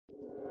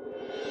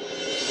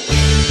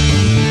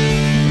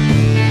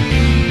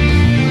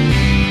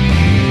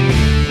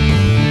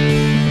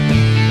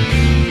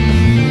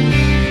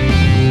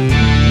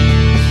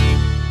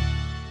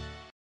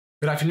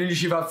afternoon,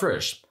 Yeshivat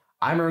Frisch.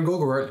 I'm Aaron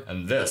Golgowert,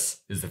 and this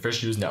is the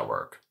Frisch News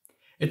Network.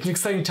 It's an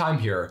exciting time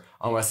here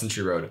on West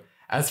Century Road,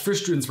 as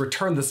Frisch students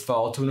return this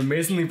fall to an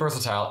amazingly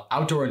versatile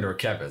outdoor-indoor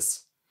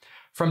campus.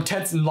 From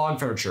tents and lawn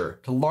furniture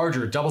to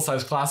larger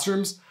double-sized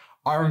classrooms,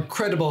 our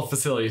incredible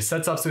facility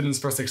sets up students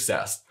for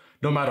success,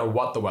 no matter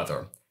what the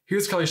weather.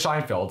 Here's Kelly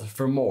Scheinfeld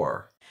for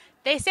more.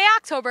 They say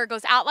October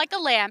goes out like a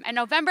lamb and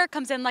November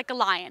comes in like a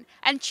lion.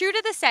 And true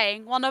to the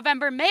saying, while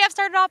November may have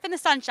started off in the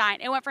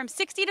sunshine, it went from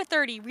 60 to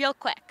 30 real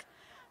quick.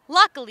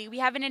 Luckily, we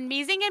have an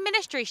amazing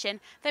administration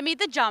that made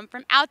the jump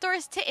from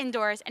outdoors to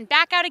indoors and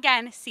back out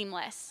again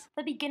seamless.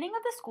 The beginning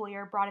of the school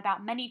year brought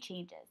about many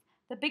changes,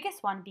 the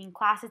biggest one being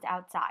classes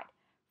outside.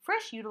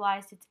 Frisch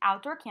utilized its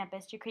outdoor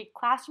campus to create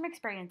classroom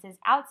experiences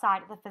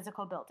outside of the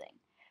physical building.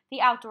 The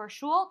outdoor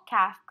shul,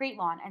 caf, great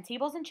lawn, and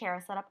tables and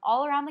chairs set up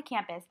all around the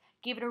campus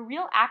gave it a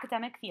real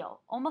academic feel,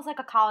 almost like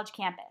a college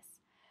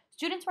campus.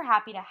 Students were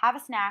happy to have a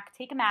snack,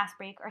 take a mass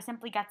break, or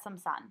simply get some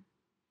sun.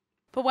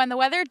 But when the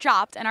weather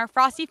dropped and our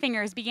frosty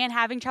fingers began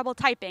having trouble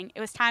typing, it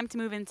was time to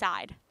move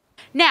inside.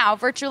 Now,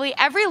 virtually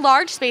every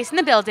large space in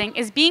the building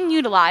is being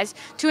utilized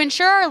to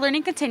ensure our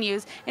learning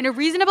continues in a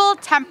reasonable,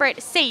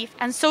 temperate, safe,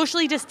 and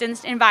socially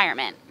distanced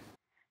environment.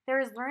 There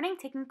is learning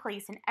taking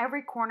place in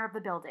every corner of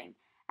the building,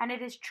 and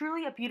it is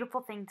truly a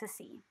beautiful thing to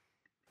see.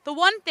 The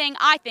one thing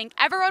I think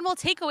everyone will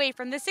take away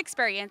from this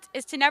experience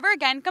is to never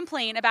again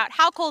complain about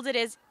how cold it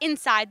is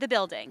inside the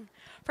building.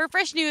 For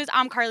Frisch News,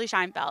 I'm Carly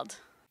Scheinfeld.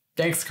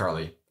 Thanks,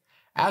 Carly.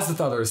 As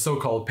with other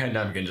so-called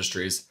pandemic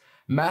industries,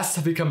 masks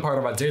have become part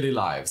of our daily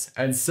lives,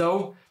 and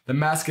so the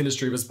mask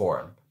industry was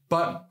born.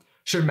 But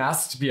should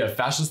masks be a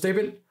fashion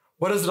statement?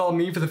 What does it all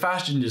mean for the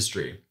fashion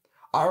industry?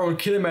 Our own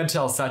Kayla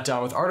Mantell sat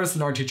down with artist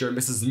and art teacher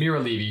Mrs. Mira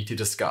Levy to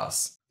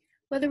discuss.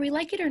 Whether we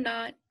like it or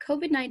not,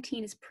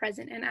 COVID-19 is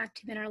present and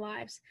active in our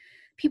lives.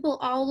 People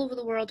all over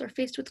the world are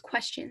faced with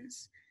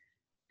questions,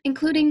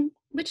 including,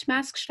 which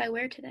mask should I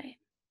wear today?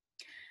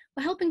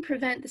 While helping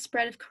prevent the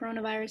spread of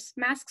coronavirus,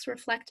 masks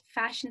reflect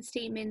fashion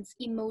statements,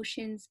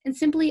 emotions, and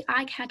simply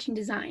eye-catching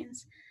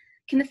designs.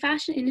 Can the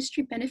fashion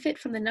industry benefit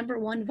from the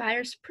 #1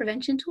 virus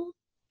prevention tool?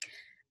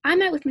 I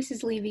met with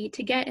Mrs. Levy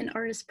to get an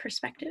artist's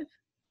perspective.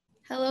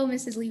 Hello,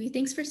 Mrs. Levy.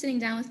 Thanks for sitting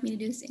down with me to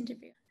do this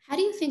interview. How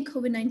do you think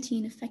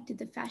COVID-19 affected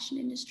the fashion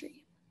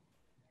industry?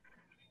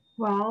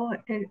 Well,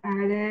 it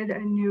added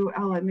a new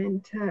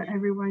element to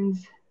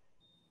everyone's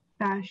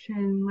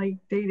fashion, like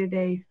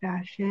day-to-day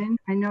fashion.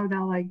 I know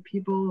that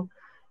people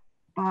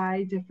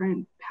buy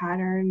different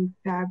pattern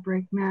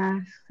fabric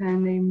masks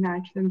and they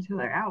match them to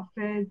their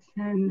outfits,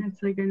 and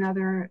it's like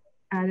another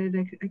added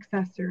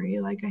accessory,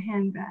 like a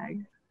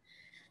handbag.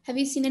 Have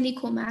you seen any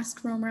cool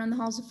masks roam around the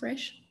halls of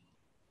Frisch?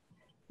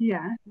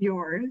 Yeah,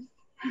 yours.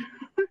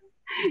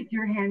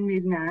 Your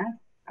handmade mask.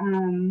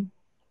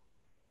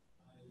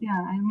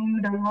 Yeah, I mean,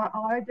 there are a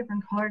lot of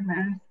different colored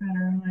masks that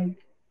are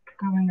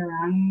going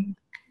around.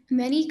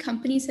 Many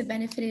companies have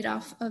benefited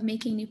off of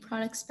making new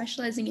products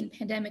specializing in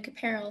pandemic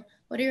apparel.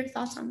 What are your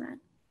thoughts on that?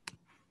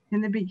 In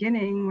the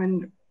beginning,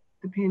 when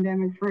the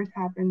pandemic first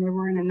happened, there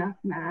weren't enough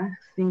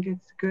masks. I think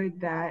it's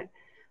good that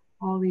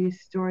all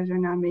these stores are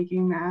now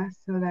making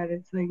masks so that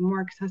it's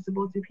more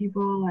accessible to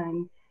people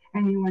and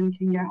anyone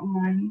can get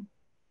one.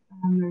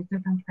 There's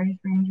different price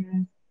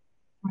ranges.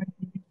 So I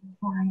think it's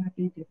important that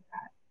they did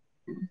that.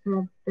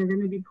 So if they're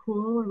going to be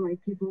cool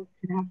and people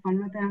can have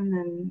fun with them,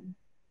 then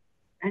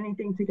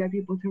anything to get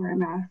people to wear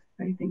masks,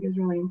 I think, is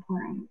really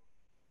important.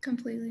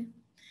 Completely.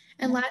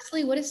 And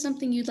lastly, what is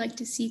something you'd like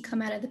to see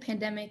come out of the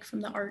pandemic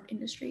from the art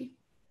industry?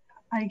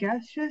 I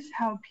guess just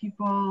how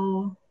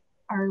people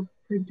are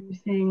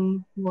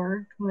producing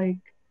work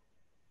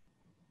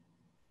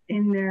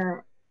in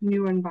their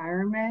new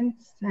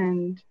environments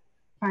and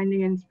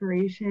finding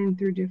inspiration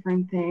through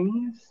different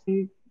things.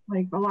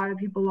 A lot of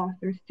people lost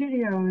their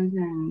studios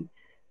and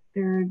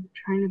they're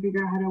trying to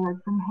figure out how to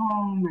work from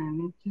home,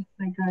 and it's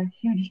just a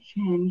huge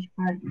change,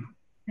 but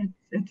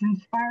it's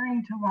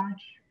inspiring to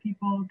watch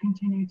people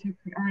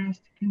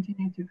artists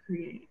continue to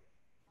create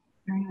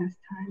during this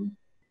time.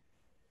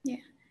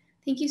 Yeah,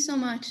 thank you so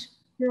much.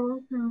 You're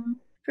welcome.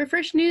 For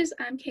Frisch News,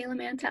 I'm Kayla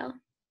Mantell.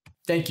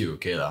 Thank you,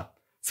 Kayla.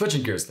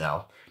 Switching gears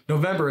now,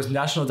 November is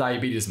National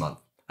Diabetes Month,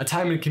 a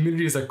time when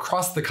communities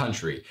across the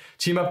country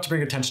team up to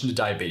bring attention to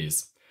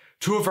diabetes.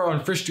 Two of our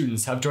own Frisch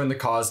students have joined the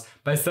cause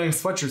by selling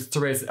sweatshirts to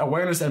raise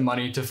awareness and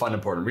money to fund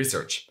important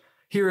research.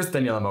 Here is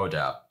Daniela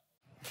Modab.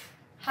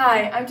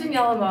 Hi, I'm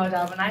Daniela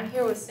Modab, and I'm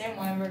here with Sam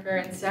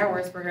Weinberger and Sarah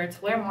Wurzberger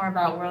to learn more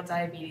about World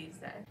Diabetes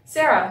Day.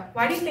 Sarah,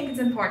 why do you think it's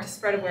important to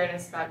spread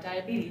awareness about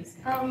diabetes?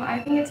 I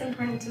think it's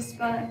important to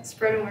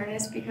spread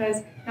awareness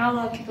because not a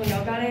lot of people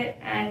know about it,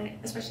 and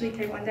especially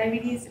type 1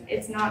 diabetes,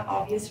 it's not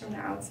obvious from the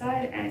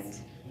outside, and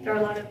there are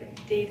a lot of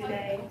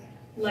day-to-day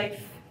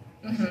life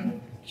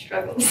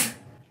struggles.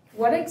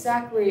 What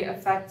exactly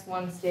affects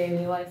one's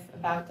daily life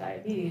about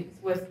diabetes,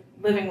 with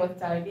living with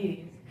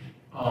diabetes?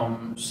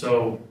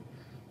 So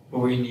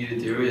what we need to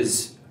do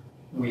is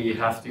we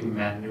have to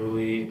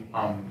manually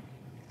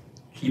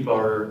keep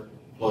our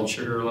blood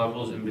sugar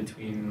levels in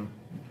between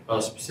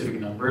specific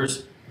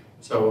numbers.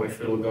 So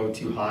if it'll go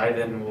too high,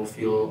 then we'll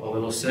feel a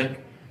little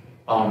sick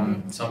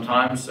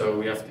sometimes. So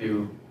we have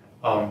to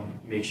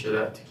make sure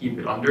that to keep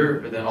it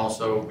under. But then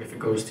also, if it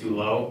goes too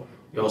low,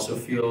 we also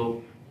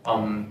feel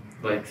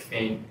like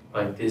faint,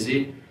 like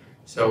dizzy.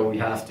 So we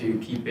have to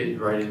keep it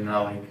right in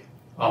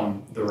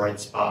the right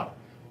spot.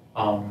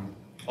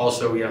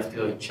 Also, we have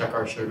to check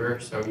our sugar.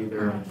 So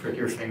either prick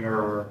your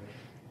finger, or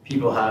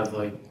people have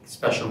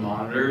special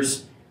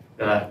monitors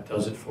that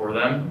does it for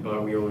them.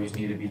 But we always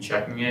need to be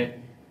checking it.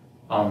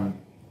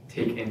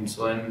 Take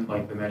insulin,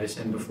 like the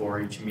medicine, before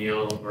each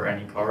meal or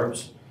any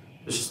carbs.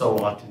 There's just a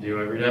lot to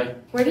do every day.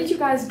 Where did you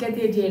guys get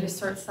the idea to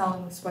start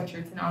selling the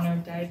sweatshirts in honor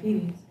of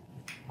diabetes?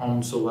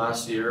 So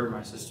last year,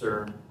 my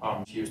sister,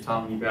 she was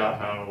telling me about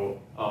how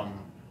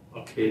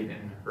a kid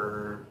in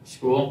her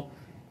school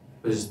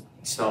was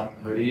selling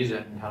hoodies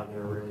and how they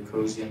were really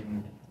cozy,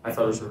 and I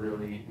thought it was a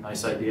really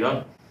nice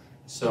idea.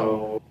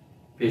 So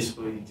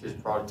basically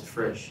just brought it to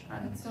Frisch.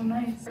 And that's so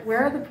nice.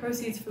 Where are the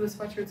proceeds for the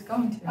sweatshirts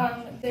going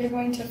to? They're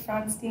going to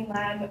Fronstein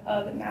Lab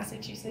of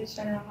Massachusetts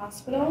General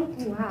Hospital.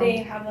 Oh, wow. They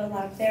have a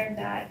lab there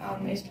that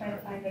is trying to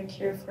find a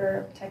cure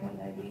for type 1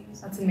 diabetes.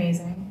 That's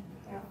amazing.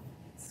 Yeah.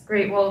 It's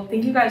great. Well,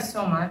 thank you guys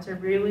so much. I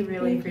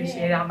really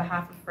appreciate it on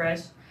behalf of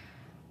Frisch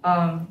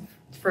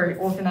for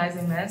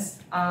organizing this.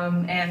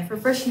 And for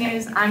Frisch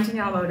News, I'm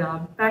Daniela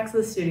Modab. Back to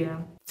the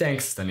studio.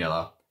 Thanks,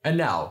 Daniela. And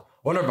now,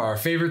 one of our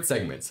favorite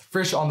segments,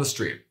 Frisch on the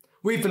Street.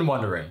 We've been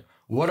wondering,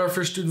 what are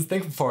Frisch students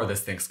thankful for this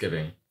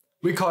Thanksgiving?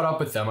 We caught up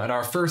with them at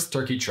our first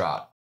turkey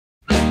trot.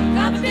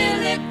 Let's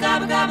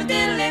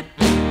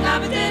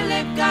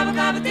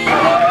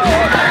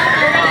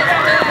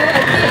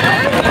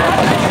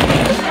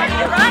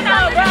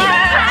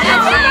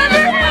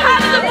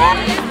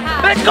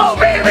go,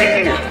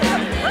 baby!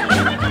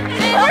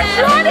 Let's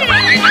run it!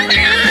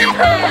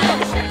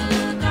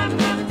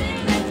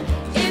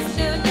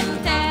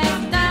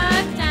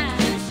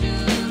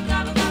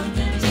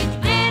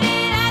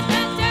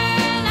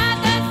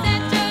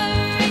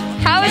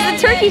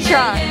 Turkey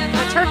trot.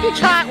 The turkey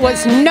trot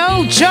was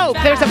no joke.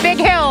 There's a big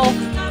hill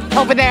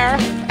over there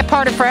at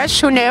part of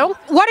Frisch. Who knew?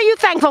 What are you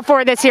thankful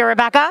for this year,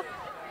 Rebecca?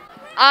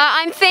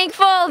 I'm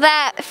thankful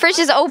that Frisch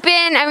is open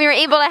and we were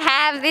able to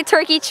have the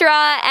turkey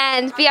trot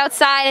and be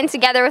outside and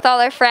together with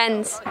all our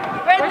friends.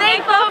 We're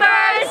thankful for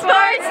our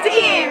sports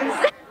teams.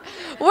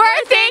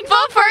 We're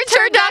thankful for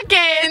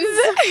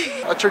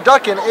turduckens. A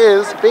turducken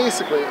is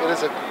basically, it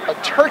is a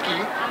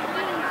turkey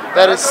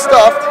that is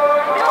stuffed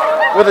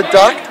with a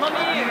duck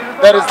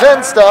that is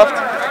then stuffed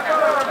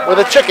with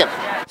a chicken.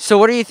 So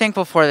what are you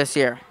thankful for this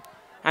year?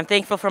 I'm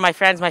thankful for my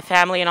friends, my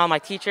family, and all my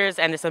teachers,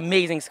 and this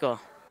amazing school.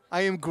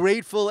 I am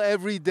grateful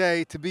every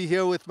day to be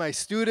here with my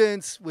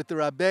students, with the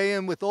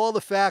Rabbeim, with all the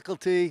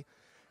faculty,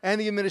 and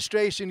the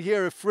administration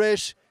here at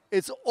Frisch.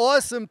 It's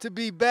awesome to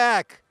be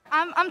back.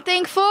 I'm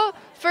thankful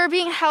for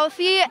being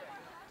healthy.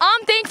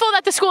 I'm thankful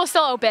that the school is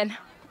still open.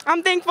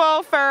 I'm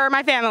thankful for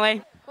my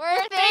family.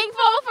 We're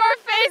thankful for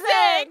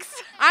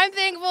physics. I'm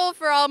thankful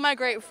for all my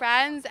great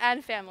friends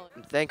and family.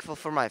 I'm thankful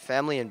for my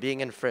family and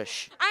being in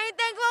Frisch. I'm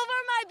thankful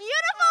for my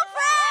beautiful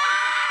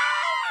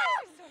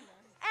friends!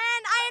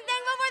 And I am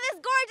thankful for this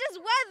gorgeous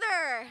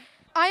weather.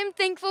 I am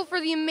thankful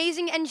for the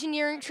amazing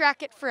engineering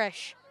track at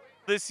Frisch.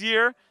 This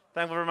year,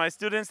 thankful for my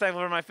students,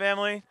 thankful for my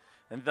family,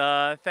 and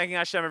thanking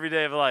Hashem every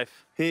day of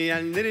life.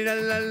 Thank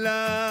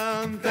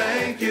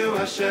you,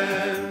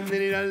 Hashem.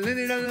 Thank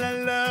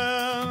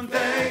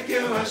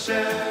you,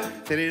 Hashem.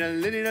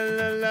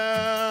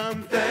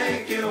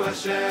 Thank you,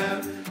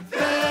 Hashem.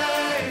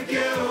 Thank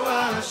you,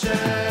 Hashem.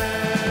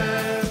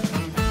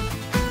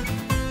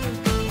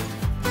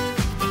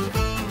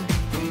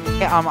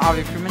 Hey, I'm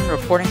Avi Freeman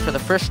reporting for the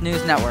Frisch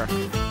News Network.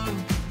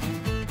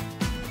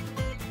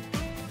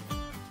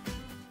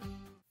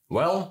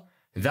 Well,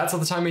 that's all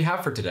the time we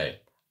have for today.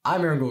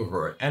 I'm Aaron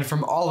Goldberg, and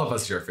from all of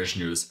us here at Frisch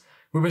News,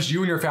 we wish you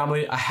and your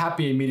family a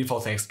happy and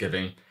meaningful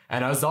Thanksgiving.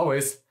 And as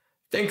always,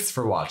 thanks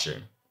for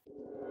watching.